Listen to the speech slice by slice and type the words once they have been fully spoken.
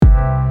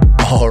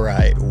All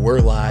right, we're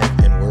live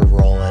and we're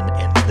rolling,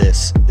 and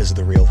this is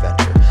The Real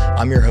Venture.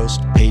 I'm your host,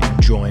 Peyton,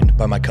 joined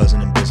by my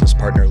cousin and business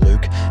partner,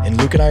 Luke. And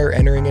Luke and I are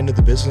entering into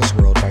the business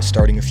world by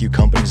starting a few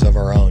companies of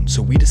our own.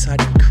 So we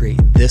decided to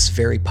create this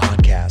very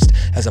podcast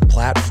as a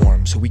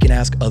platform so we can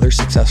ask other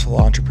successful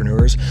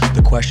entrepreneurs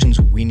the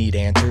questions we need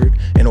answered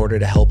in order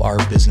to help our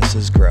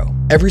businesses grow.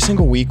 Every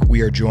single week,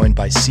 we are joined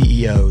by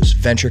CEOs,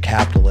 venture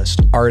capitalists,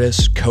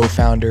 artists,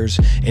 co-founders,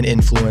 and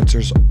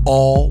influencers,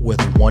 all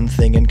with one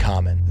thing in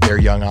common. They're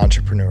young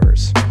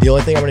entrepreneurs. The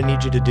only thing I'm going to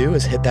need you to do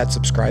is hit that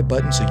subscribe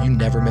button so you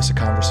never miss a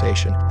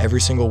conversation. Every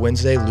single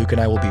Wednesday, Luke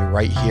and I will be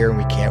right here, and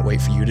we can't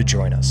wait for you to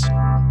join us.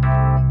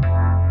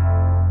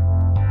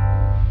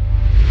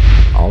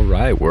 All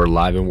right, we're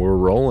live and we're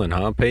rolling,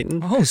 huh,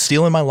 Peyton? Oh,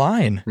 stealing my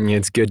line.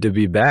 It's good to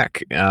be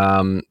back.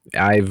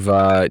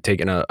 I've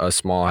taken a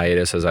small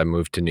hiatus as I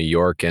moved to New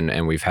York,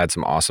 and we've had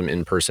some awesome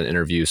in-person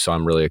interviews, so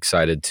I'm really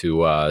excited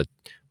to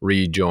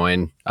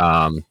rejoin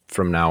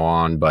from now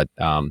on. But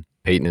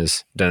Peyton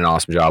has done an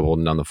awesome job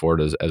holding down the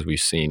fort as we've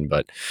seen.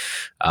 But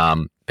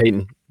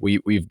Peyton,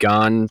 we've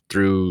gone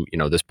through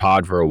this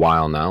pod for a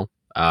while now.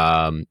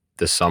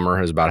 The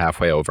summer is about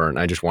halfway over, and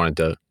I just wanted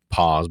to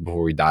pause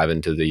before we dive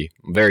into the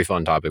very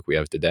fun topic we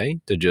have today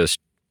to just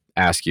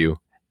ask you,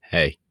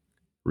 hey,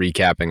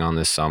 recapping on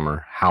this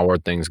summer, how are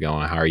things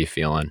going? How are you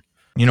feeling?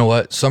 You know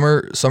what?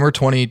 Summer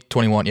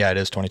 2021. Yeah, it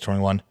is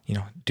 2021.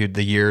 Dude,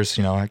 the years,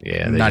 not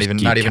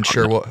even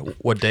sure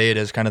what day it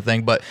is kind of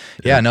thing. But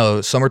yeah,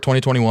 no, summer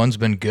 2021's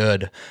been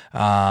good.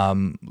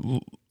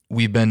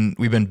 We've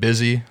been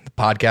busy. The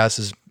podcast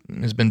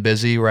has been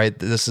busy, right?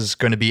 This is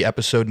going to be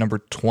episode number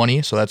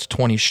 20. So that's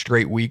 20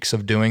 straight weeks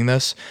of doing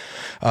this,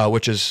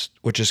 which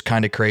is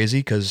kind of crazy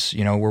because,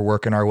 we're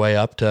working our way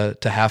up to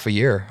half a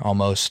year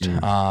almost,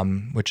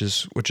 which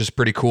is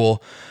pretty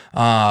cool.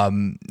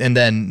 And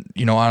then,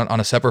 on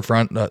a separate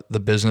front, the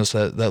business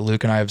that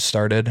Luke and I have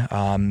started,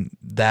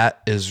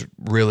 that is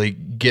really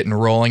getting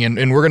rolling.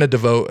 And we're going to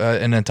devote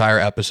an entire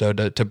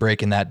episode to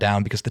breaking that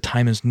down because the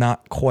time is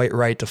not quite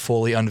right to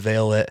fully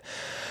unveil it.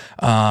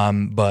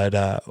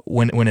 But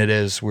when it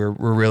is, we're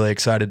really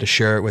excited to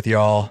share it with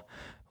y'all.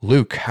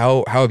 Luke,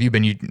 how have you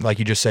been? Like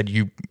you just said,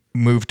 you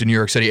moved to New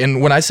York City.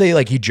 And when I say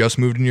like he just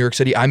moved to New York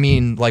City, I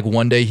mean like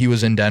one day he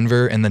was in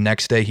Denver and the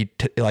next day he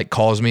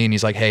calls me and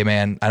he's like, "Hey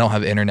man, I don't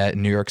have internet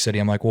in New York City."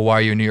 I'm like, "Well, why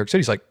are you in New York City?"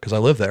 He's like, "Because I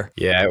live there."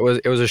 Yeah, it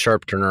was a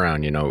sharp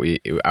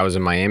turnaround. I was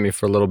in Miami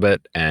for a little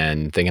bit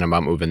and thinking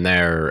about moving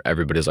there.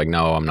 Everybody's like,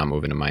 "No, I'm not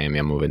moving to Miami.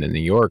 I'm moving to New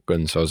York."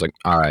 And so I was like,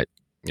 "All right,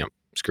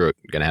 screw it,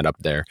 gonna head up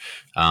there."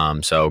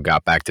 So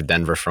got back to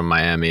Denver from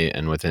Miami,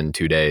 and within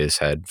 2 days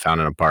had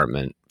found an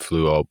apartment,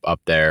 flew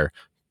up there,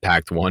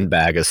 packed one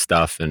bag of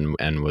stuff,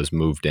 and was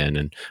moved in.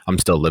 And I'm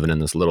still living in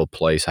this little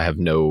place. I have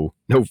no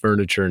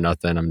furniture,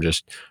 nothing. I'm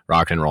just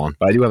rocking and rolling.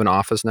 But I do have an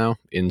office now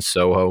in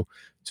Soho.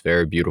 It's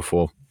very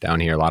beautiful down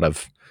here. A lot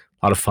of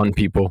fun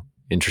people,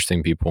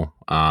 interesting people.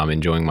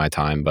 Enjoying my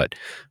time. But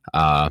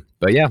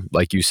yeah,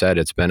 like you said,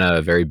 it's been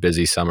a very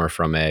busy summer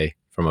from a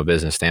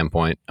business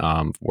standpoint,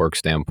 work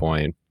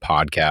standpoint,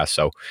 podcast.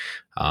 So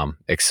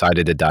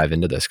excited to dive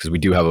into this because we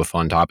do have a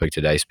fun topic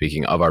today.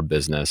 Speaking of our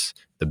business,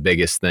 the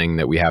biggest thing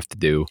that we have to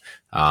do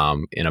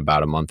in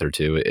about a month or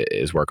two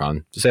is work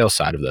on the sales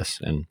side of this.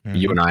 And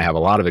you and I have a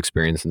lot of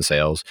experience in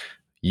sales.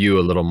 You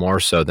a little more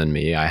so than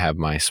me. I have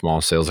my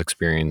small sales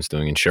experience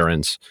doing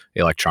insurance,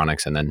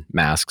 electronics, and then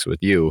masks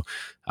with you.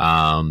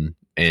 And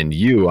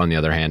you, on the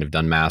other hand, have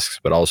done masks,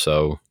 but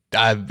also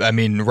I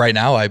mean, right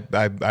now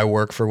I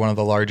work for one of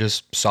the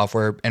largest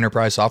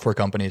enterprise software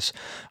companies.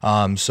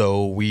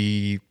 So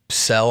we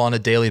sell on a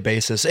daily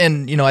basis.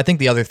 And, I think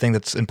the other thing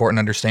that's important to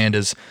understand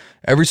is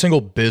every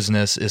single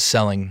business is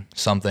selling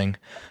something.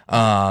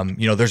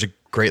 There's a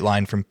great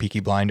line from Peaky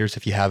Blinders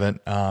if you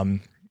haven't,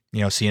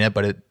 seen it,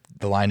 but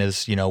the line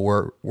is,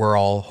 we're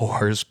all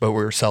whores, but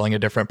we're selling a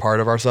different part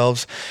of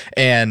ourselves.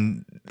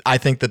 And I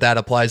think that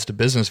applies to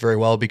business very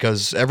well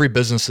because every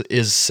business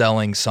is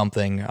selling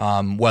something,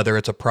 whether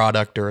it's a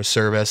product or a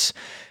service,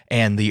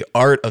 and the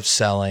art of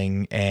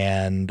selling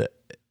and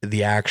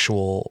the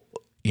actual,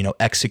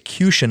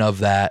 execution of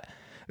that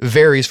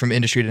varies from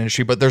industry to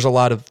industry, but there's a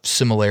lot of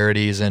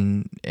similarities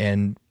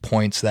and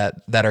points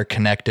that are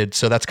connected.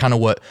 So that's kind of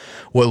what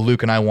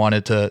Luke and I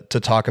wanted to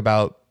talk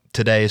about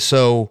today.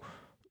 So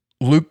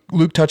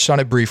Luke touched on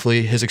it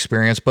briefly, his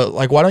experience, but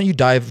why don't you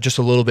dive just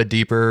a little bit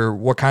deeper?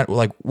 What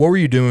were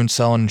you doing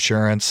selling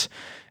insurance?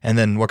 And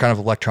then what kind of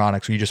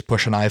electronics? Were you just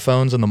pushing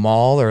iPhones in the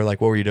mall or what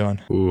were you doing?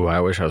 Ooh,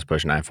 I wish I was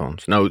pushing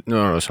iPhones.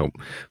 No. So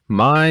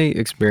my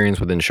experience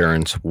with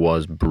insurance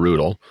was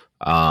brutal.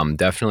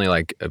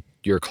 Definitely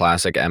your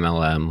classic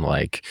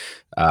MLM,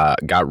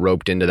 got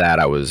roped into that.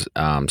 I was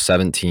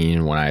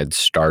 17 when I had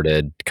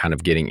started kind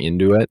of getting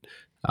into it.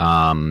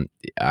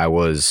 I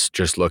was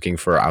just looking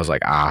I was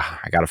like,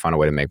 I got to find a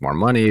way to make more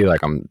money.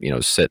 I'm,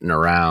 sitting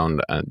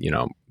around,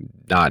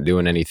 not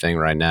doing anything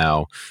right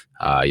now.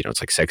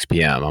 It's 6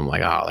 p.m. I'm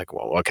like,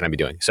 well, what can I be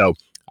doing? So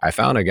I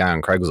found a guy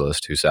on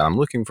Craigslist who said, I'm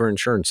looking for an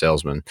insurance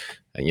salesman,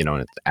 and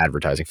it's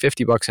advertising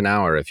 $50 an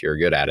hour if you're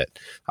good at it.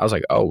 I was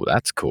like, oh,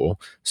 that's cool.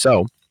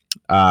 So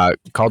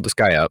Called this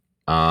guy up.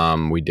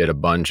 We did a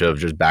bunch of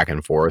just back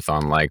and forth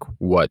on like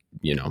what,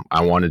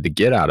 I wanted to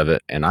get out of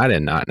it. And I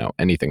did not know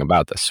anything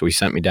about this. So he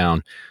sent me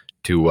down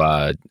to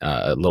a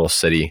little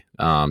city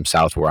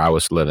south where I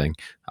was living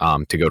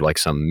to go to like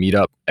some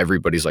meetup.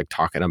 Everybody's like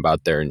talking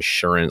about their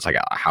insurance, like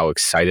how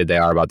excited they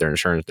are about their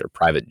insurance, their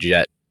private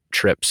jet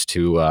trips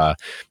to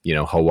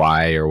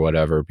Hawaii or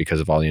whatever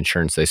because of all the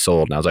insurance they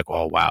sold. And I was like,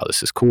 oh wow,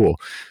 this is cool.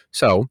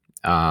 So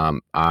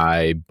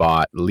I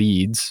bought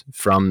leads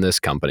from this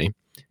company,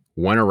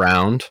 went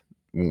around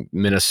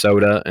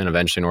Minnesota and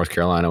eventually North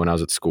Carolina when I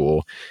was at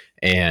school,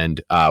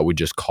 and would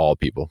just call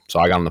people. So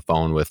I got on the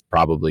phone with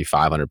probably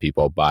 500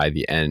 people by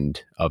the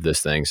end of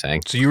this thing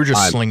saying. So you were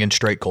just slinging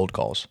straight cold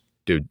calls.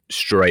 Dude,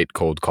 straight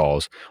cold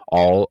calls.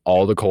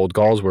 All the cold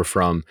calls were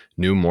from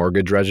new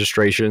mortgage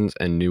registrations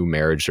and new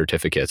marriage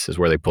certificates is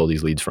where they pull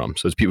these leads from.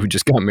 So it's people who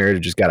just got married or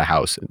just got a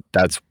house.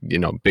 That's,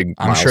 big.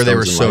 I'm sure they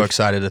were so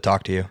excited to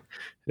talk to you.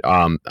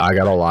 I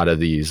got a lot of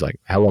these like,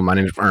 hello, my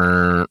name is,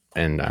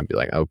 and I'd be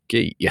like,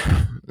 okay,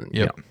 yeah,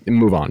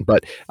 move on.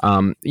 But,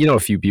 a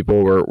few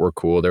people were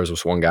cool. There was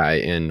this one guy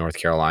in North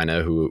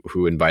Carolina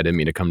who invited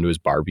me to come to his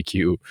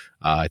barbecue.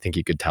 I think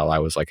he could tell I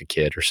was like a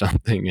kid or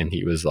something. And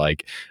he was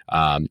like,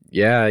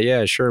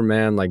 yeah, sure,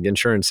 man. Like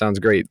insurance sounds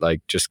great.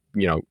 Like just,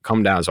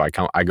 come down. So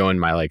I go in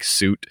my like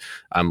suit.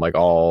 I'm like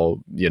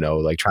all,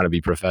 like trying to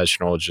be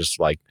professional, just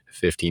like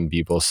 15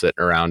 people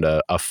sitting around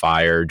a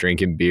fire,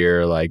 drinking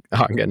beer, like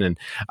talking. And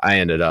I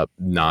ended up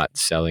not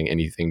selling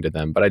anything to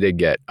them, but I did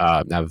get,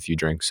 have a few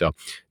drinks. So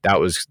that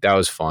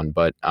was fun.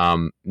 But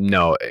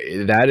no,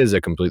 that is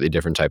a completely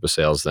different type of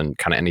sales than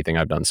kind of anything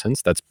I've done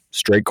since. That's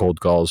straight cold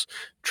calls,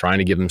 trying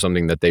to give them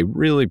something that they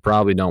really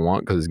probably don't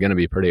want because it's going to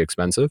be pretty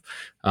expensive.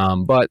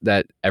 But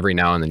that every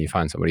now and then you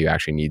find somebody who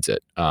actually needs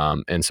it.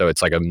 And so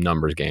it's like a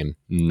numbers game,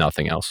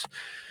 nothing else.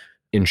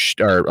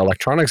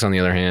 Electronics, on the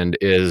other hand,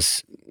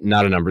 is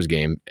not a numbers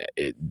game.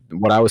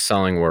 What I was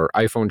selling were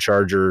iPhone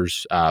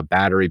chargers,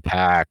 battery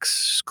packs,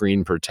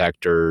 screen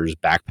protectors,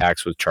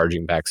 backpacks with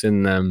charging packs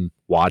in them,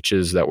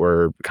 watches that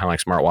were kind of like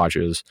smart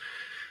watches,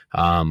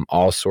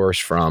 all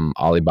sourced from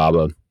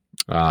Alibaba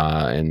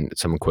and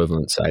some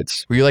equivalent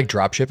sites. Were you like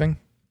drop shipping?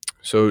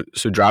 So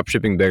drop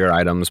shipping bigger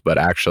items, but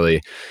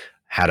actually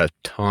had a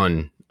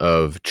ton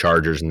of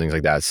chargers and things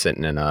like that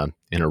sitting in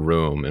a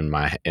room in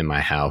my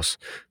house.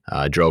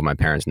 Drove my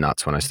parents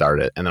nuts when I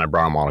started it, and then I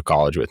brought them all to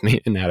college with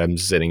me and had them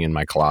sitting in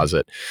my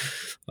closet.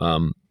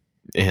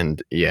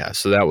 And yeah,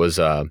 so that was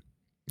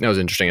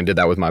interesting. I did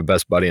that with my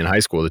best buddy in high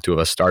school. The two of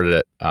us started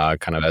it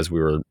kind of as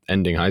we were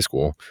ending high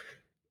school.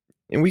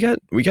 And we got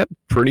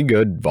pretty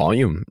good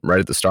volume right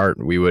at the start.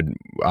 We would,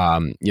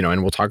 and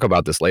we'll talk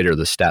about this later,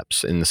 the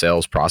steps in the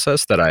sales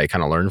process that I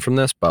kind of learned from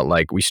this. But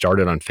like we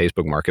started on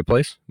Facebook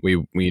Marketplace. We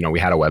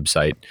had a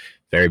website,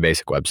 very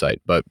basic website,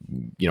 but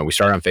we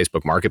started on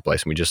Facebook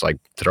Marketplace and we just like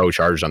throw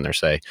charges on there.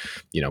 Say,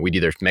 we'd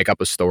either make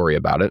up a story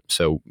about it.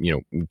 So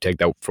take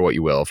that for what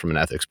you will from an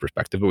ethics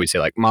perspective. But we say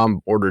like,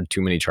 mom ordered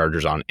too many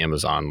chargers on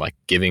Amazon, like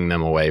giving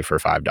them away for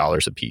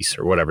 $5 a piece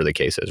or whatever the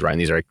case is, right? And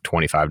these are like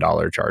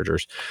 $25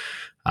 chargers.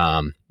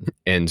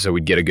 And so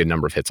we'd get a good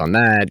number of hits on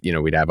that.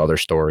 We'd have other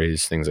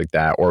stories, things like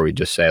that, or we'd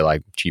just say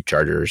like cheap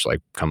chargers,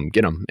 like come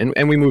get them.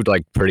 And we moved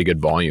like pretty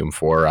good volume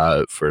for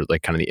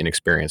like kind of the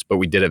inexperienced, but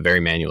we did it very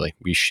manually.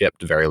 We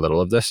shipped very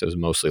little of this. It was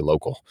mostly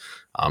local.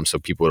 So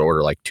people would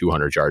order like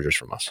 200 chargers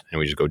from us and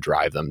we just go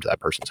drive them to that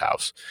person's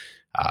house.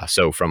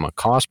 So from a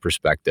cost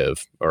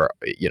perspective, or,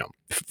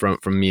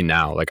 from me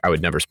now, like I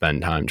would never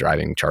spend time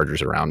driving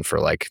chargers around for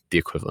like the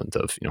equivalent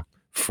of,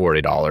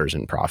 $40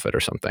 in profit or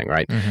something.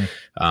 Right.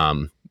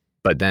 Mm-hmm.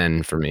 But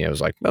then for me, I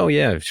was like, oh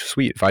yeah,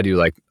 sweet. If I do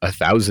like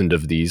 1,000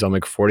 of these, I'll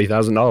make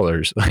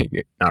 $40,000,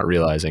 like not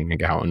realizing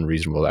like how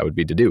unreasonable that would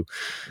be to do.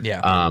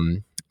 Yeah.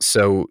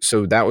 So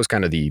that was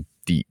kind of the,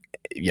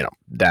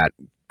 that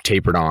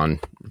tapered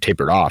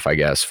off, I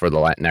guess, for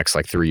the next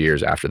like 3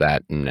 years after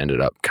that, and ended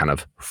up kind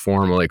of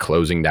formally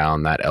closing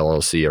down that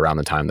LLC around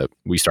the time that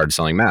we started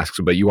selling masks.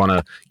 But you want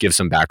to give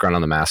some background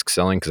on the mask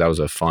selling? Because that was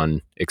a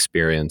fun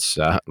experience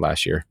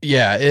last year.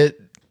 Yeah,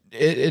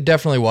 it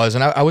definitely was.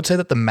 And I would say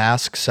that the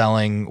mask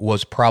selling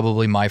was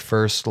probably my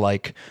first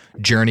like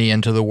journey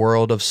into the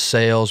world of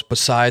sales,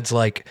 besides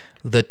like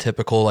the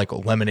typical like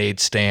lemonade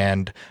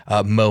stand,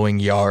 mowing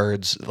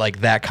yards,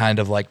 like that kind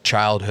of like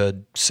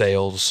childhood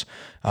sales.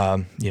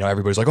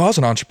 Everybody's like, oh, I was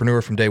an entrepreneur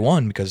from day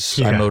one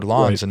because I mowed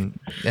lawns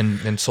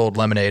and sold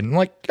lemonade. And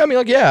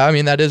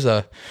that is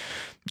a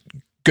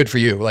good for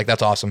you. Like,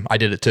 that's awesome. I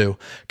did it too,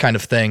 kind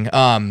of thing.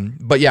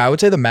 But yeah, I would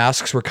say the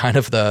masks were kind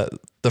of the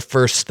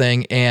first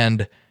thing.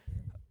 And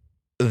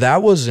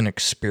that was an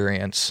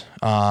experience.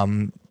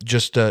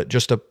 Just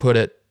to put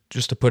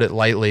it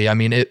lightly. I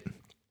mean,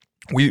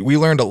 we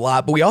learned a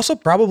lot, but we also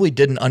probably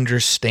didn't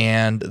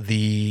understand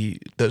the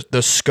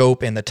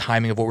scope and the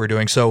timing of what we're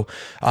doing. So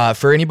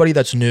for anybody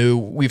that's new,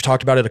 we've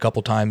talked about it a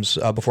couple times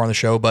before on the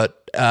show,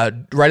 but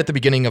right at the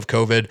beginning of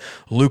COVID,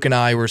 Luke and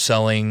I were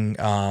selling,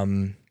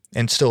 and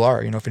still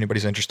are, if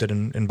anybody's interested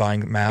in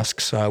buying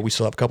masks, we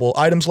still have a couple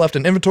items left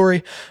in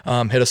inventory.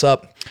 Hit us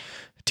up.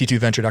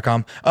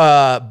 T2venture.com.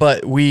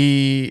 But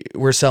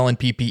we're selling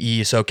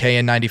PPE, so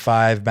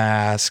KN95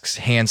 masks,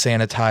 hand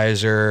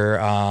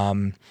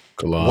sanitizer,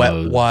 gloves,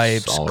 wet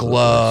wipes,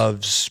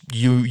 gloves,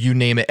 you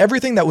name it.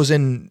 Everything that was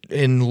in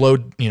low,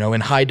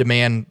 in high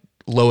demand,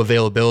 low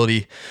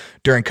availability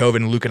during COVID.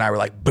 And Luke and I were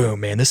like,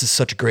 boom, man, this is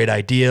such a great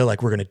idea.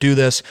 Like, we're going to do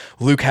this.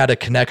 Luke had a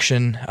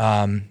connection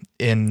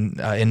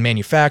in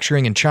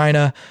manufacturing in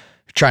China,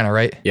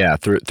 right? Yeah,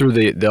 through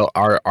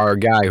our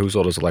guy who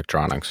sold us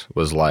electronics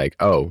was like,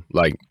 oh,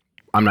 like,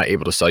 I'm not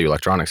able to sell you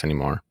electronics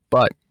anymore,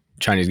 but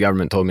Chinese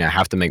government told me I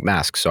have to make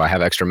masks, so I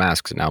have extra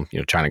masks. And now,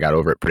 China got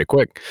over it pretty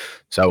quick.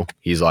 So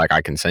he's like,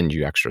 I can send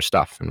you extra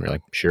stuff. And we're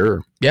like,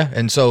 sure. Yeah.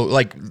 And so,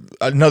 like,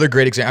 another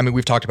great example, I mean,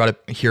 we've talked about it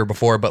here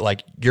before, but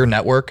like your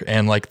network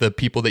and like the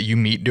people that you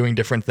meet doing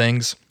different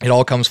things, it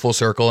all comes full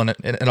circle, and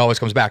it always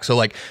comes back. So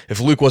like,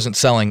 if Luke wasn't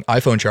selling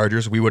iPhone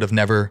chargers, we would have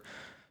never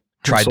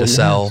tried to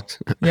sell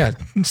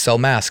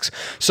masks.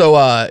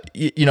 So,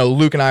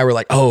 Luke and I were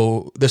like,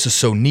 oh, this is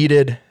so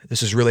needed.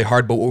 This is really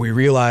hard. But what we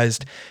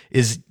realized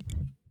is,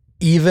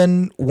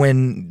 even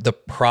when the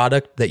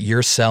product that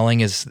you're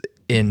selling is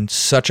in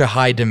such a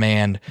high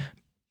demand,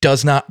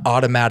 does not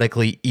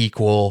automatically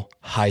equal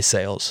high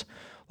sales.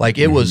 Like,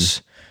 it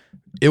was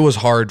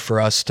hard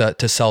for us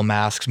to sell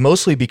masks,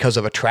 mostly because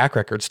of a track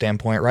record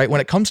standpoint, right?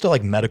 When it comes to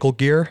like medical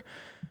gear,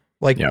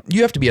 like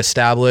you have to be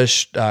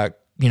established,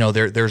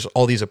 there's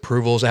all these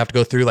approvals I have to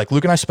go through. Like,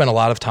 Luke and I spent a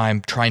lot of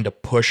time trying to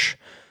push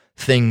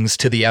things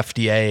to the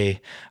FDA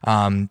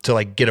to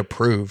like get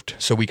approved,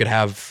 so we could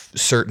have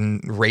certain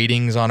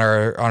ratings on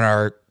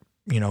our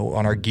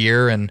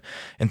gear and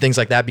things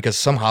like that, because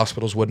some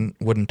hospitals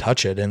wouldn't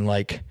touch it. And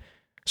like,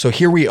 so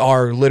here we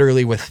are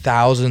literally with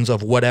thousands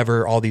of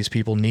whatever all these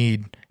people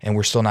need, and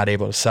we're still not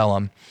able to sell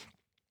them.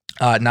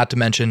 Not to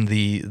mention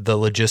the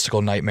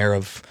logistical nightmare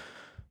of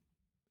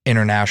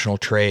international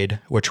trade,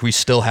 which we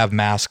still have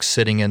masks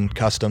sitting in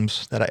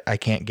customs that I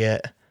can't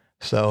get.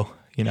 So,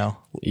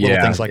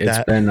 little things like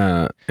that.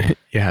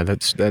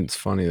 It's been, that's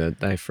funny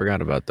that I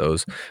forgot about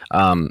those.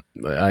 I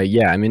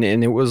mean,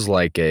 and it was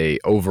like a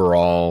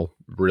overall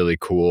really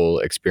cool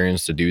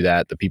experience to do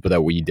that. The people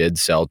that we did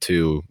sell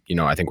to,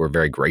 I think we're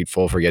very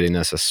grateful for getting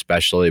this,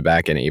 especially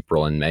back in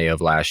April and May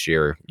of last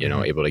year,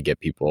 able to get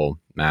people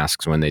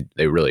masks when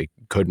they really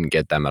couldn't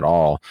get them at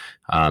all.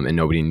 And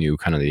nobody knew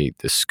kind of the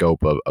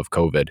scope of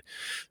COVID.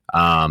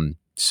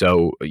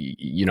 So,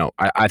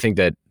 I think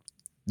that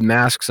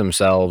masks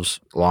themselves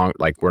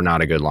were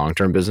not a good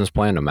long-term business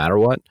plan no matter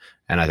what.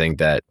 And I think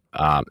that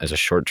as a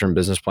short-term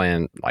business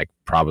plan, like,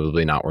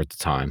 probably not worth the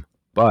time.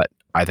 But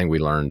I think we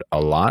learned a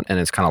lot, and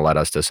it's kind of led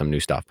us to some new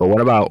stuff. But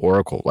what about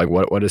Oracle? Like,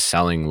 what does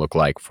selling look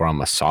like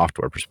from a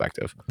software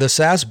perspective? The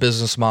SaaS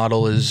business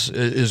model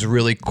is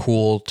really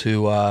cool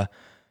to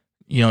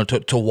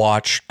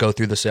watch go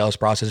through the sales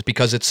process,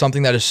 because it's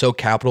something that is so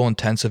capital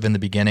intensive in the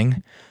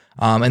beginning.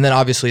 And then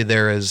obviously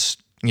there is,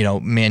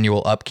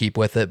 manual upkeep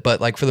with it. But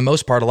like, for the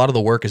most part, a lot of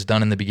the work is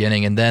done in the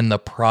beginning, and then the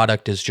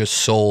product is just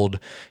sold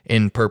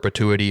in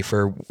perpetuity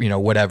for,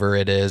 whatever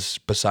it is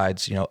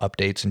besides,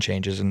 updates and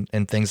changes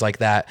and things like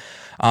that.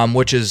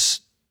 Which is,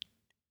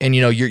 and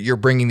you're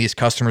bringing these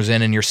customers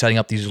in, and you're setting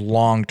up these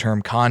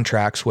long-term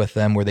contracts with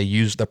them where they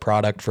use the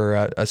product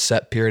for a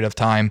set period of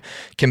time,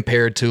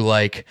 compared to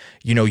like,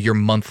 your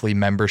monthly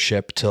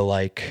membership to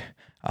like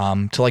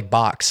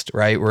Boxed,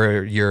 right?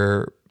 Where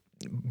you're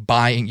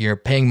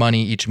paying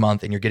money each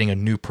month and you're getting a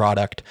new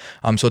product.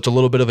 So it's a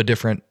little bit of a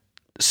different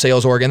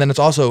sales org. And then it's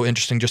also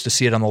interesting just to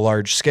see it on the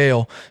large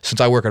scale. Since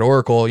I work at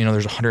Oracle,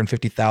 there's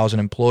 150,000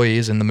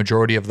 employees, and the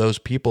majority of those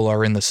people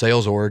are in the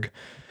sales org.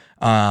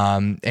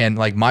 And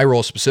like, my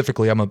role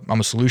specifically, I'm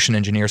a solution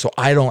engineer. So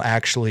I don't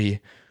actually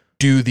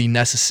do the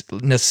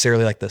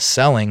necessarily like the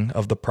selling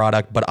of the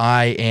product, but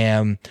I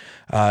am,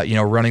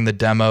 running the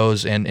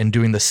demos and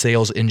doing the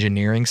sales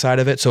engineering side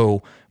of it.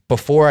 So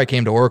before I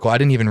came to Oracle, I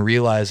didn't even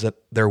realize that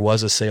there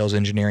was a sales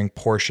engineering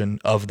portion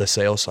of the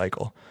sales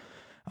cycle.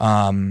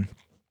 That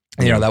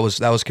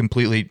was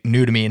completely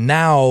new to me. And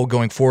now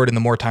going forward, and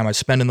the more time I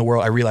spend in the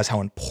world, I realize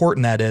how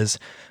important that is.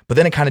 But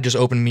then it kind of just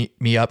opened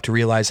me up to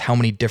realize how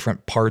many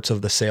different parts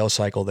of the sales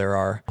cycle there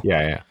are.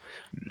 Yeah.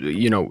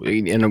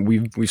 And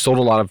we've sold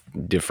a lot of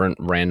different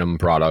random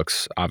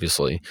products,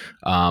 obviously.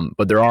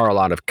 But there are a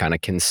lot of kind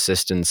of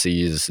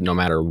consistencies no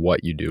matter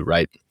what you do,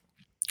 right?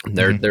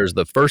 There's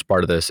the first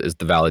part of this is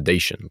the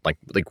validation. Like,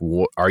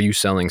 are you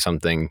selling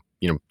something,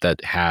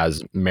 that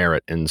has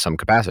merit in some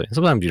capacity?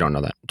 Sometimes you don't know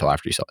that until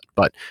after you sell it,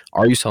 but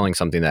are you selling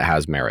something that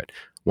has merit?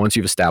 Once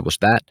you've established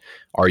that,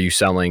 are you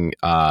selling,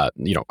 how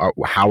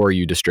are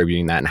you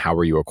distributing that, and how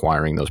are you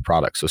acquiring those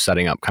products? So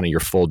setting up kind of your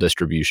full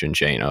distribution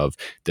chain of,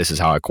 this is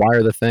how I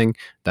acquire the thing.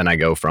 Then I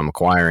go from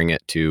acquiring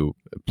it to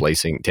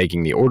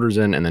taking the orders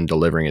in, and then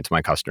delivering it to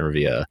my customer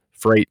via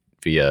freight,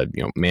 via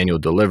manual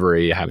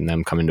delivery, having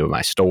them come into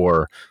my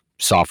store,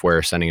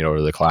 software, sending it over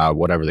to the cloud,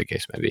 whatever the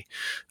case may be.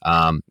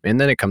 And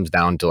then it comes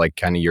down to like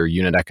kind of your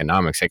unit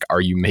economics. Like,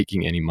 are you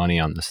making any money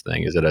on this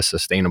thing? Is it a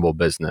sustainable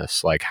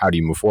business? Like, how do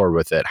you move forward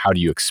with it? How do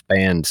you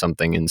expand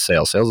something in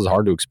sales? Sales is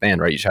hard to expand,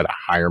 right? You just have to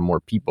hire more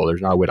people.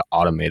 There's not a way to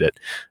automate it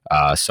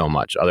so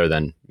much other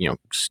than,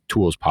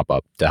 tools pop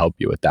up to help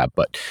you with that.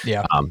 But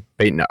yeah,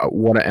 Peyton,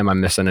 what am I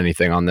missing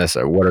anything on this?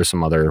 Or what are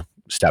some other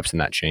steps in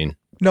that chain?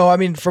 No, I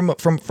mean, from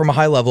a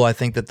high level, I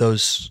think that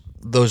those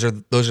are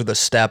the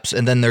steps,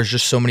 and then there's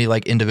just so many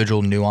like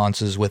individual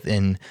nuances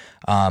within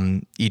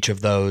each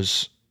of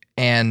those,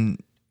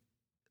 and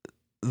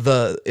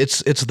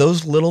it's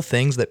those little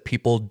things that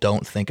people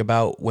don't think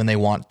about when they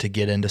want to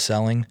get into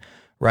selling,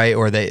 right?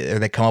 Or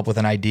they come up with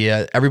an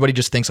idea. Everybody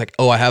just thinks like,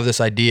 oh, I have this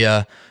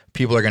idea,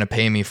 people are going to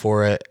pay me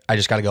for it, I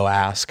just got to go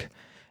ask.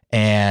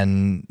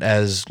 And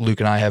as Luke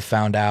and I have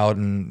found out,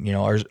 and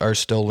are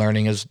still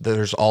learning, is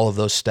there's all of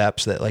those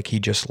steps that like he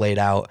just laid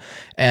out,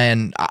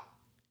 and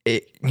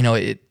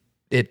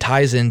it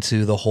ties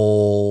into the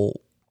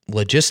whole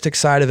logistics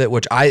side of it,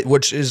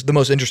 which is the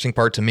most interesting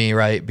part to me,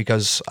 right?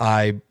 Because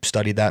I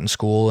studied that in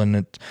school,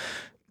 and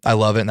I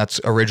love it, and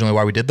that's originally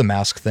why we did the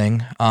mask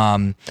thing.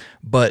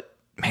 But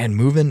man,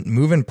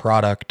 moving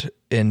product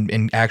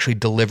and actually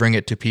delivering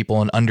it to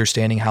people and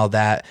understanding how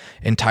that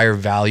entire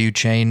value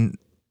chain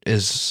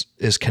is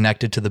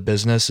connected to the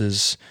business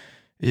is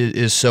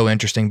so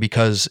interesting,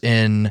 because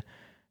in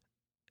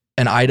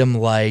an item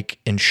like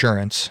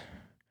insurance,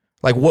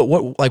 like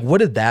what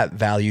did that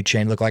value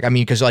chain look like? I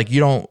mean, because like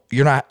you're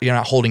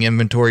not holding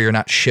inventory, you're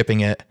not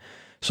shipping it,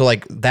 so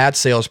like that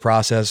sales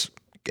process,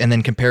 and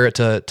then compare it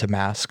to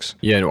masks.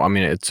 Yeah, no, I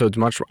mean, it's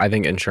much. I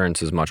think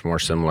insurance is much more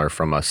similar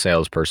from a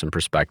salesperson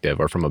perspective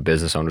or from a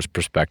business owner's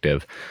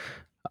perspective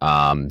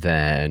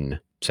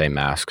than say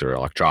masks or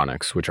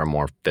electronics, which are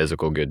more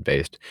physical good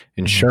based.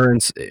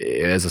 Insurance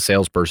as a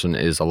salesperson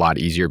is a lot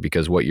easier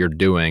because what you're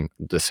doing,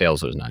 the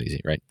sales is not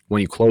easy, right?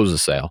 When you close a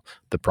sale,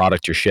 the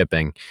product you're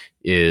shipping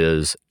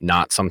is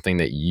not something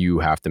that you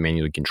have to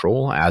manually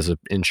control as an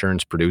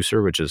insurance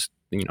producer, which is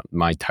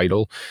my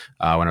title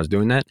when I was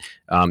doing that.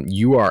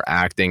 You are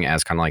acting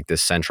as kind of like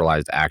this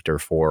centralized actor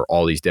for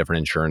all these different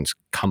insurance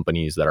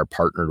companies that are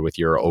partnered with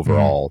your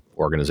overall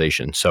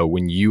organization. So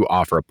when you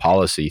offer a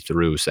policy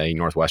through, say,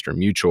 Northwestern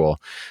Mutual,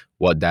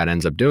 what that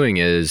ends up doing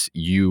is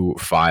you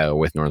file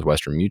with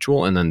Northwestern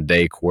Mutual, and then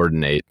they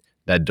coordinate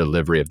that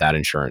delivery of that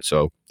insurance.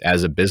 So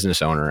as a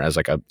business owner, as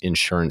like a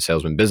insurance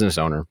salesman business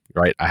owner,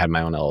 right? I had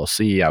my own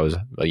LLC. I was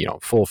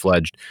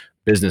full-fledged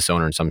business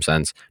owner in some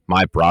sense.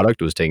 My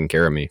product was taken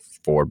care of me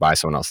by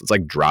someone else. It's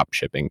like drop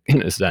shipping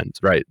in a sense,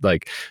 right?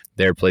 Like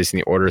they're placing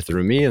the order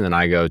through me, and then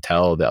I go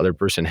tell the other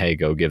person, hey,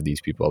 go give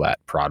these people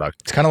that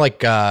product. It's kind of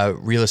like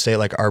real estate,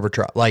 like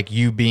arbitrage, like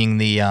you being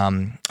the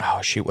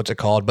what's it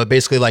called? But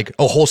basically like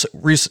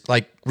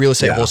real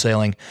estate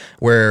wholesaling,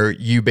 where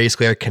you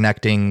basically are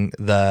connecting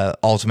the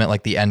ultimate,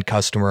 like the end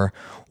customer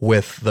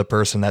with the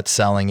person that's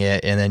selling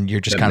it, and then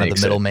you're just kind of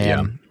the middleman.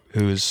 Yeah.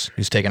 Who's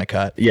taking a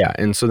cut. Yeah.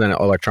 And so then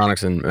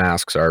electronics and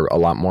masks are a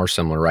lot more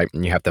similar, right?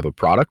 And you have to have a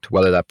product,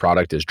 whether that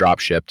product is drop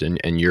shipped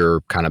and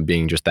you're kind of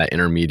being just that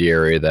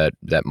intermediary that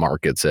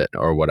markets it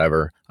or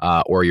whatever,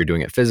 or you're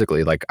doing it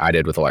physically like I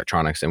did with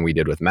electronics and we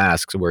did with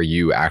masks, where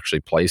you actually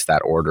place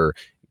that order,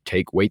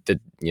 wait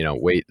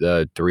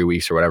the 3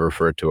 weeks or whatever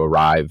for it to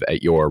arrive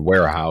at your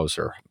warehouse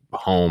or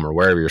home or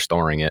wherever you're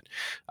storing it,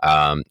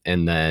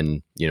 and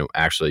then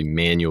actually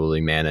manually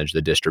manage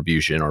the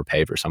distribution or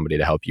pay for somebody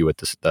to help you with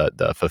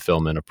the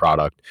fulfillment of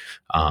product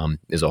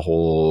is a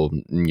whole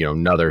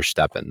another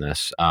step in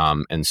this.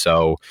 And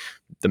so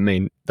the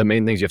main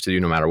things you have to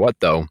do no matter what,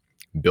 though,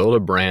 build a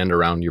brand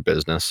around your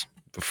business.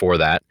 Before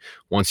that,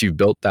 once you've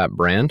built that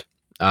brand,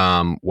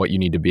 what you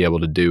need to be able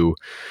to do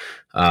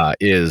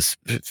is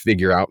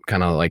figure out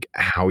kind of like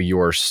how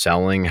you're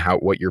selling,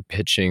 what you're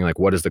pitching, like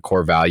what is the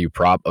core value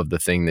prop of the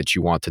thing that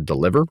you want to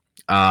deliver.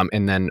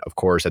 And then, of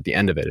course, at the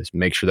end of it is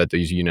make sure that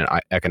these unit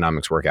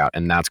economics work out.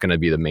 And that's going to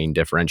be the main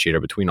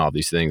differentiator between all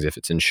these things. If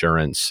it's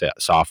insurance,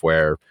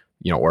 software,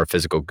 or a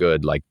physical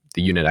good, like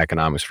the unit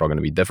economics are all going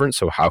to be different.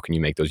 So how can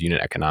you make those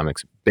unit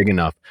economics big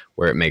enough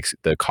where it makes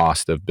the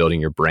cost of building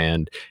your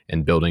brand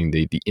and building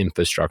the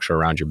infrastructure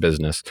around your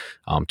business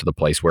to the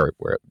place where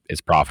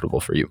it's profitable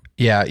for you?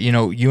 Yeah.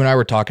 You and I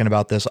were talking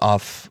about this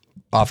off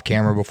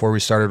camera before we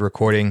started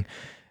recording.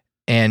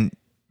 And,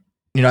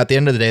 at the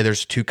end of the day,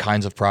 there's two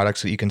kinds of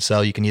products that you can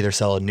sell. You can either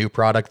sell a new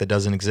product that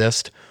doesn't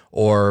exist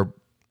or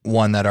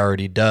one that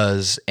already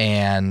does.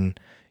 And,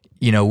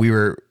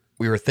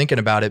 we were thinking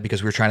about it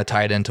because we were trying to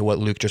tie it into what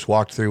Luke just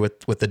walked through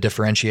with the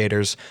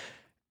differentiators.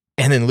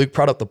 And then Luke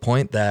brought up the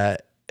point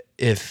that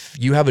if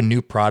you have a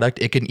new product,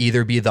 it can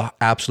either be the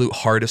absolute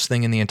hardest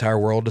thing in the entire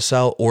world to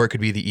sell, or it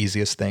could be the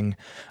easiest thing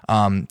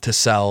to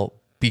sell,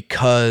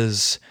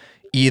 because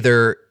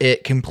either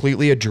it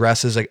completely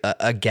addresses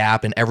a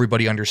gap and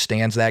everybody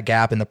understands that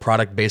gap and the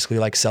product basically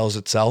like sells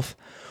itself,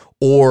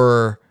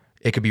 or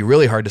it could be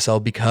really hard to sell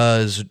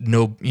because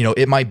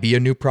it might be a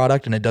new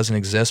product and it doesn't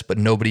exist, but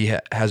nobody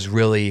has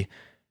really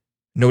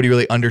nobody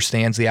really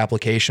understands the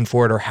application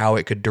for it or how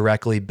it could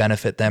directly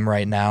benefit them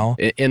right now.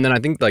 And then I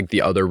think like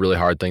the other really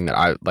hard thing that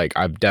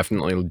I've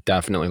definitely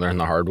learned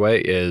the hard way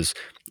is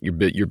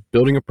you're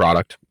building a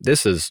product.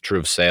 This is true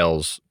of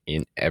sales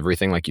in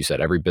everything. Like you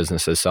said, every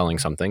business is selling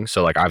something.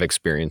 So like I've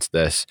experienced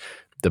this,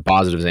 the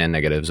positives and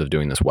negatives of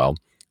doing this well,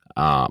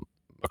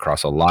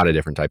 across a lot of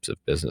different types of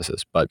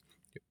businesses. But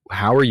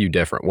how are you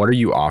different? What are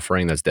you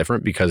offering that's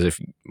different? Because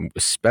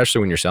especially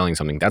when you're selling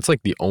something, that's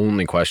like the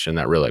only question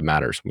that really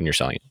matters when you're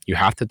selling it. You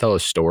have to tell a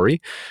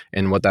story.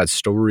 And what that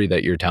story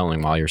that you're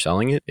telling while you're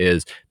selling it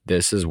is,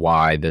 this is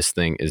why this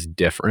thing is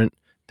different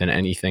than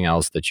anything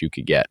else that you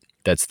could get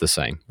that's the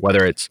same.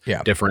 Whether it's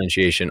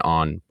differentiation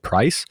on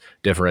price,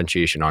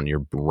 differentiation on your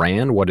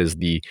brand, what is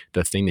the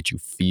thing that you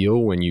feel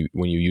when you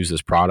use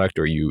this product,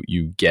 or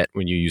you get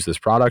when you use this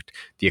product,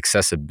 the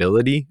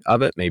accessibility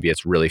of it. Maybe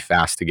it's really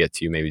fast to get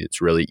to, maybe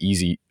it's really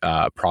easy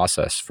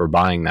process for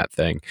buying that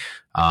thing.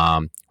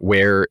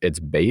 Where it's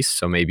based.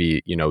 So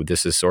maybe,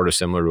 this is sort of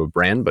similar to a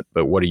brand,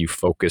 but what are you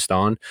focused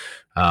on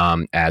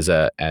as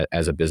a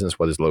business?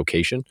 What is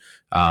location?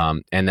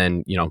 And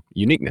then,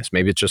 uniqueness.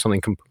 Maybe it's just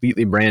something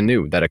completely brand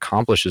new that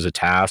accomplishes a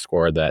task,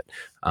 or that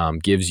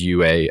gives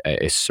you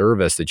a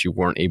service that you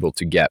weren't able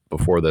to get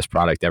before this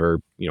product ever,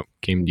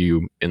 came to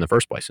you in the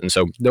first place. And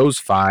so those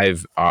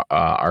 5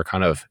 are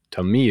kind of,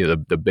 to me,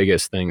 the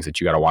biggest things that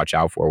you got to watch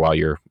out for while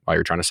you're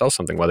trying to sell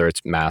something, whether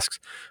it's masks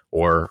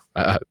or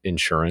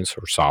insurance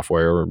or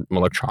software or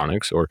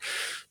electronics or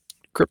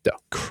crypto.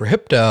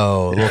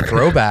 A little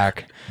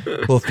throwback.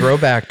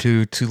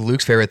 To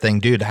Luke's favorite thing,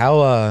 dude.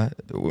 How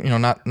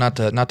not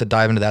to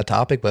dive into that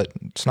topic, but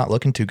it's not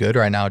looking too good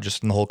right now,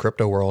 just in the whole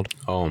crypto world.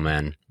 Oh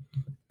man,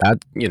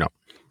 that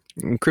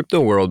in crypto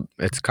world,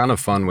 it's kind of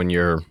fun when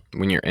you're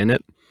in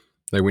it,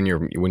 like when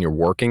you're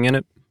working in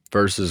it,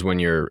 versus when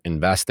you're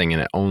investing in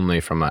it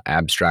only from an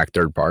abstract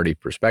third party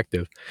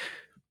perspective.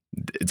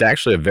 It's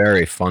actually a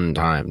very fun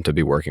time to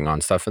be working on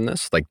stuff in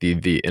this, like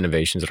the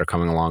innovations that are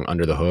coming along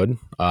under the hood,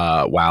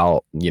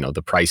 while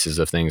the prices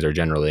of things are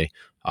generally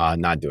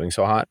not doing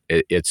so hot.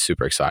 It's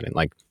super exciting.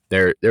 Like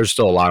there's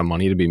still a lot of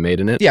money to be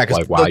made in it. Yeah,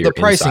 because the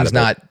pricing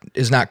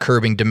is not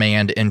curbing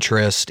demand,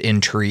 interest,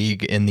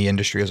 intrigue in the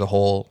industry as a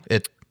whole.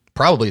 It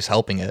probably is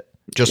helping it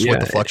just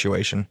with the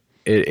fluctuation.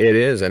 It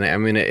is, and I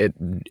mean it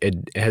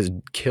has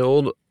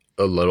killed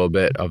a little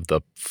bit of the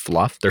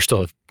fluff. There's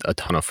still a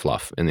ton of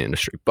fluff in the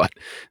industry, but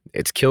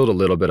it's killed a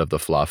little bit of the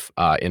fluff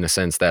in a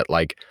sense that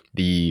like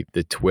the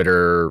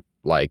Twitter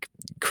like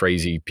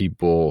crazy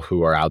people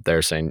who are out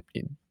there saying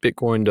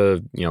Bitcoin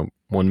to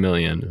 1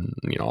 million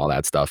and all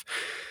that stuff,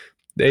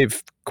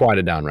 they've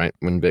quieted down, right?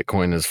 When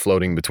Bitcoin is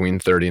floating between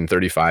 30 and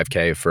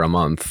 35K for a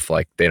month,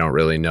 like they don't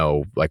really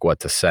know like what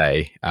to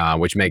say,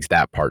 which makes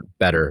that part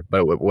better.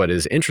 But what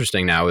is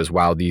interesting now is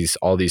while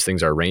all these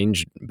things are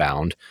range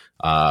bound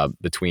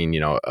between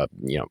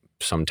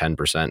some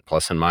 10%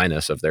 plus and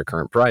minus of their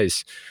current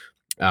price,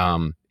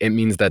 it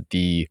means that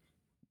the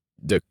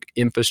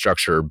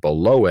infrastructure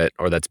below it,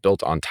 or that's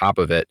built on top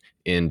of it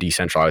in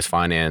decentralized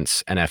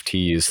finance,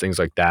 NFTs, things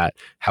like that,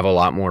 have a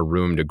lot more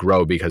room to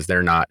grow because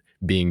they're not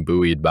being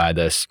buoyed by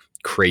this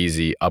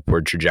crazy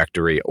upward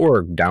trajectory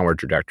or downward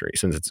trajectory,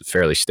 since it's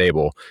fairly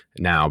stable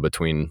now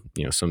between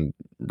some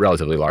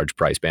relatively large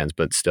price bands,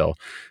 but still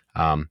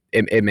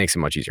it makes it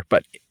much easier.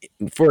 But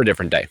for a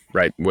different day,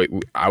 right?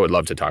 I would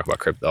love to talk about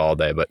crypto all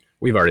day, but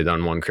we've already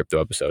done one crypto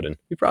episode, and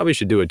we probably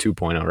should do a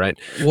 2.0, right?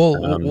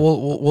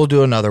 We'll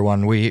do another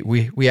one.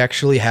 We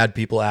actually had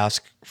people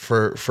ask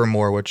for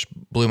more, which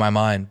blew my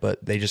mind,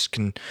 but they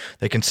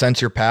can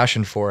sense your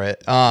passion for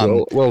it.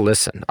 Well,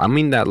 listen, I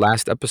mean, that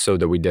last episode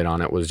that we did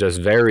on it was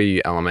just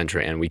very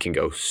elementary, and we can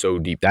go so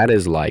deep. That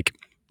is like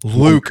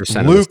Luke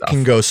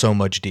can go so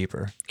much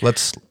deeper.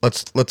 Let's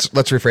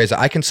rephrase it.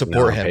 I can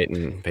support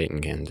him.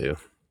 Peyton can too.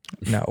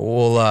 No,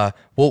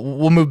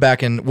 we'll move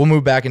back in. We'll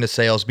move back into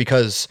sales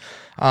because,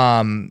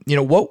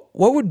 what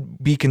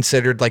would be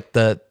considered like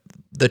the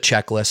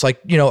checklist,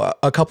 like,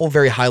 a couple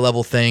very high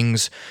level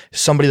things.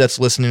 Somebody that's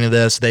listening to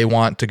this, they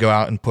want to go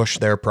out and push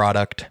their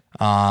product.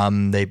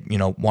 They,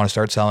 want to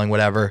start selling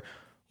whatever.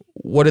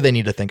 What do they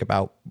need to think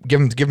about? Give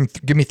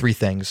me 3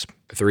 things.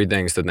 3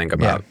 things to think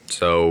about. Yeah.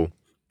 So,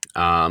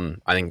 I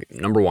think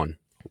number 1,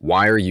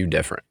 why are you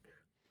different?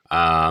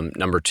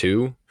 Number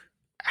 2,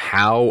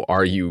 how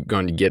are you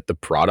going to get the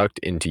product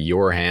into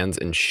your hands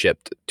and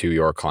shipped to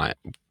your client,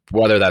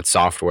 whether that's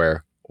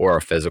software or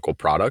a physical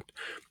product?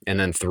 And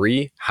then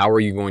 3, how are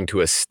you going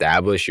to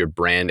establish your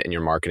brand and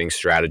your marketing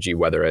strategy,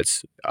 whether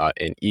it's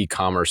an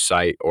e-commerce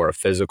site or a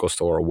physical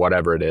store or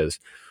whatever it is?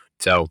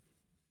 So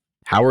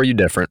how are you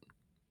different?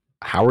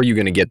 How are you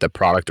going to get the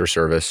product or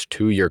service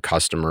to your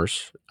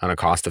customers on a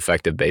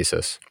cost-effective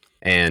basis?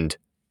 And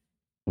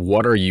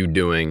what are you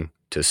doing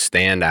to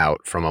stand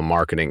out from a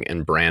marketing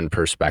and brand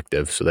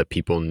perspective so that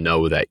people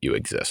know that you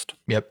exist?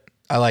 Yep.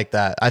 I like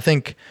that. I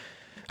think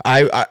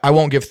I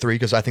won't give 3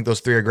 because I think those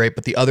 3 are great,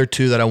 but the other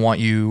 2 that I want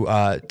you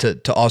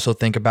to also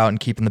think about and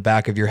keep in the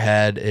back of your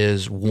head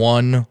is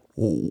 1,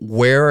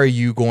 where are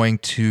you going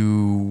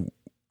to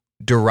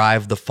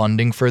derive the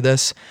funding for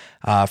this?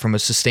 from a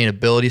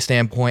sustainability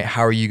standpoint?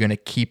 How are you going to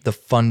keep the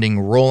funding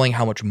rolling?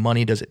 How much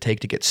money does it take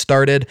to get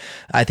started?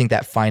 I think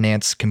that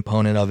finance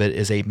component of it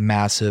is a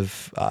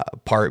massive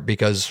part,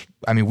 because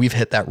I mean, we've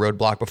hit that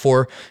roadblock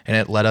before and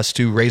it led us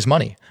to raise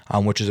money,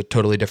 which is a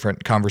totally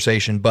different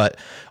conversation. But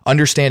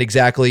understand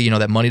exactly,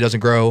 that money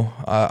doesn't grow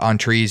on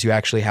trees. You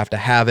actually have to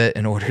have it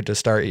in order to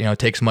start, it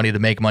takes money to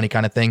make money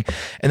kind of thing.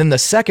 And then the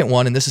second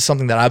one, and this is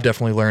something that I've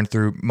definitely learned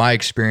through my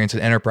experience in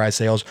enterprise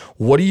sales,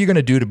 what are you going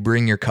to do to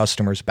bring your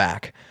customers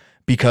back?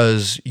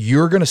 Because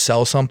you're going to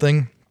sell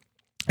something,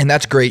 and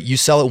that's great. You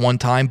sell it one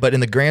time, but in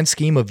the grand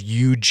scheme of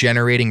you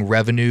generating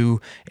revenue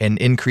and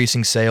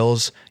increasing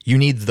sales, you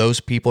need those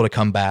people to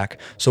come back.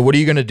 So what are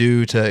you going to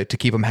do to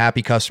keep them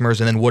happy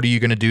customers? And then what are you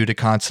going to do to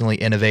constantly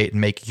innovate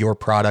and make your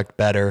product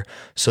better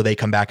so they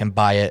come back and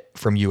buy it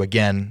from you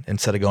again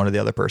instead of going to the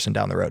other person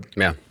down the road?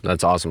 Yeah,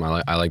 that's awesome.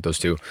 I like those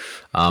too.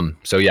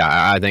 So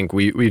yeah, I think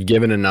we've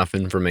given enough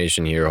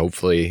information here.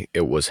 Hopefully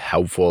it was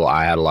helpful.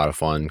 I had a lot of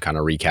fun kind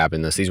of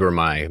recapping this. These are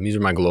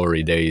my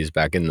glory days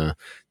back in the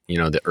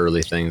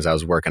early things I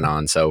was working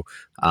on. So,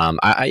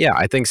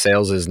 I think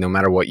sales is, no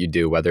matter what you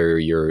do, whether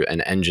you're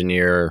an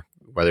engineer,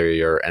 whether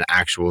you're an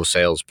actual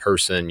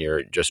salesperson,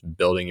 you're just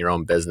building your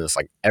own business,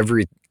 like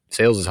every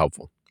sales is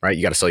helpful, right?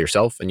 You got to sell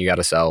yourself, and you got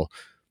to sell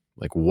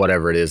like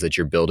whatever it is that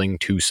you're building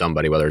to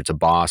somebody, whether it's a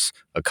boss,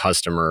 a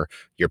customer,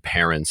 your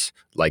parents.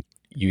 Like,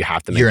 you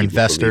have to make your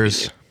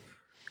investors,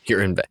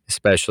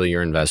 especially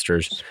your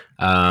investors.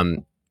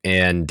 And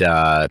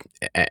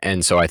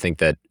so I think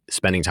that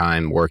spending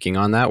time working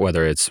on that,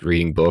 whether it's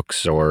reading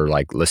books or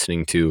like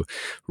listening to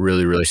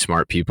really, really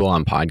smart people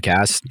on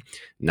podcasts,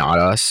 not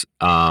us.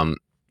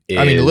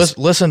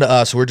 Listen to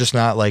us. We're just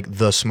not like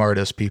the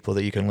smartest people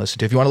that you can listen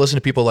to. If you want to listen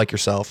to people like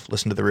yourself,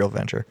 listen to The Real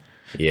Venture.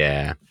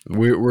 Yeah,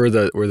 we're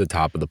the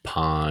top of the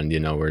pond.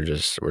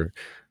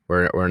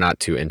 We're not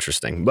too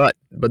interesting, but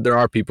there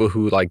are people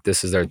who, like,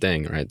 this is their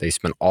thing, right? They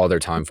spend all their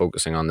time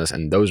focusing on this,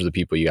 and those are the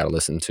people you got to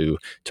listen to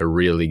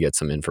really get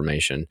some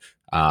information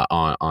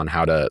on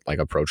how to like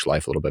approach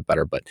life a little bit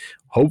better. But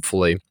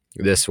hopefully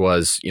this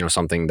was,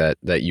 something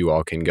that you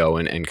all can go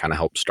and kind of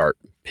help start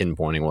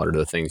pinpointing what are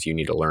the things you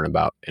need to learn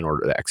about in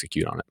order to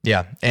execute on it.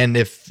 Yeah. And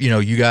if,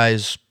 you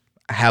guys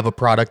have a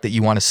product that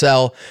you want to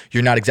sell,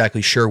 you're not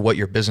exactly sure what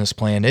your business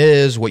plan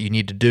is, what you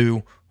need to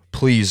do,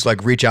 please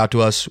reach out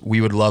to us.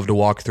 We would love to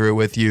walk through it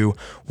with you.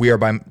 We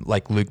are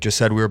like Luke just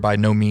said, we are by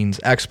no means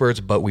experts,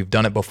 but we've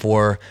done it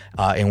before,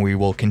 and we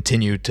will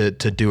continue to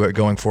do it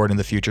going forward in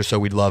the future. So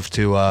we'd love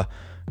to,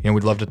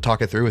 we'd love to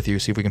talk it through with you,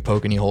 see if we can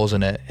poke any holes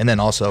in it, and then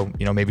also,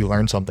 maybe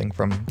learn something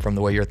from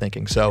the way you're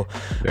thinking. So,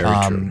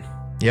 very true.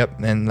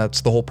 Yep. And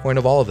that's the whole point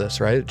of all of this,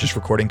 right? Just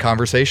recording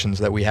conversations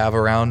that we have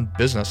around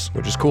business,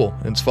 which is cool.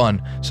 It's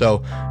fun.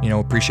 So,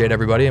 appreciate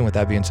everybody. And with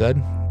that being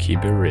said,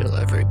 keep it real,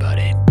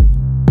 everybody.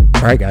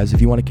 All right, guys, if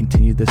you want to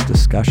continue this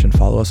discussion,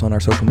 follow us on our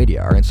social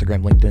media. Our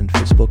Instagram, LinkedIn,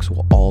 Facebooks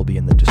will all be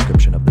in the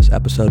description of this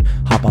episode.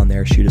 Hop on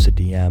there, shoot us a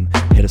DM,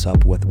 hit us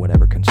up with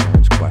whatever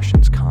concerns,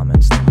 questions,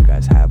 comments that you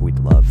guys have. We'd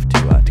love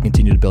to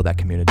continue to build that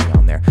community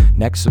on there.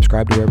 Next,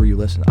 subscribe to wherever you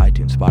listen,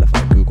 iTunes,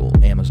 Spotify, Google,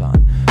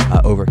 Amazon,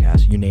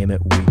 Overcast, you name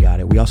it, we got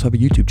it. We also have a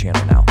YouTube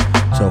channel now.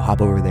 So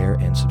hop over there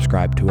and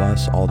subscribe to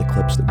us. All the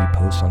clips that we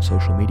post on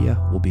social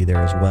media will be there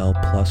as well.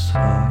 Plus,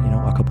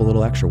 a couple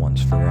little extra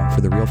ones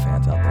for the real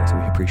fans out there. So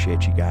we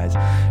appreciate you guys.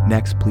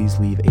 Next, please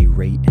leave a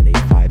rate and a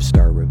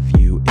 5-star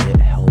review. It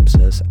helps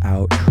us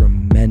out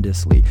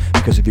tremendously.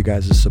 Because of you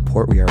guys'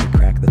 support, we already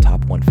cracked the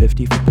top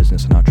 150 for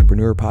business and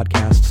entrepreneur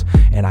podcasts.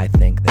 And I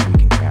think that we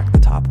can crack the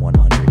top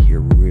 100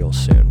 here real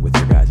soon with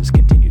your guys'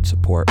 continued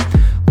support.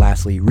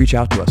 Lastly, reach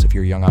out to us if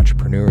you're a young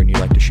entrepreneur and you'd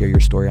like to share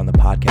your story on the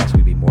podcast.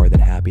 We'd be more than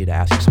happy to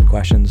ask you some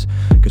questions,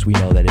 because we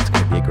know that it's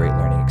going to be a great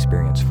learning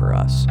experience for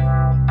us.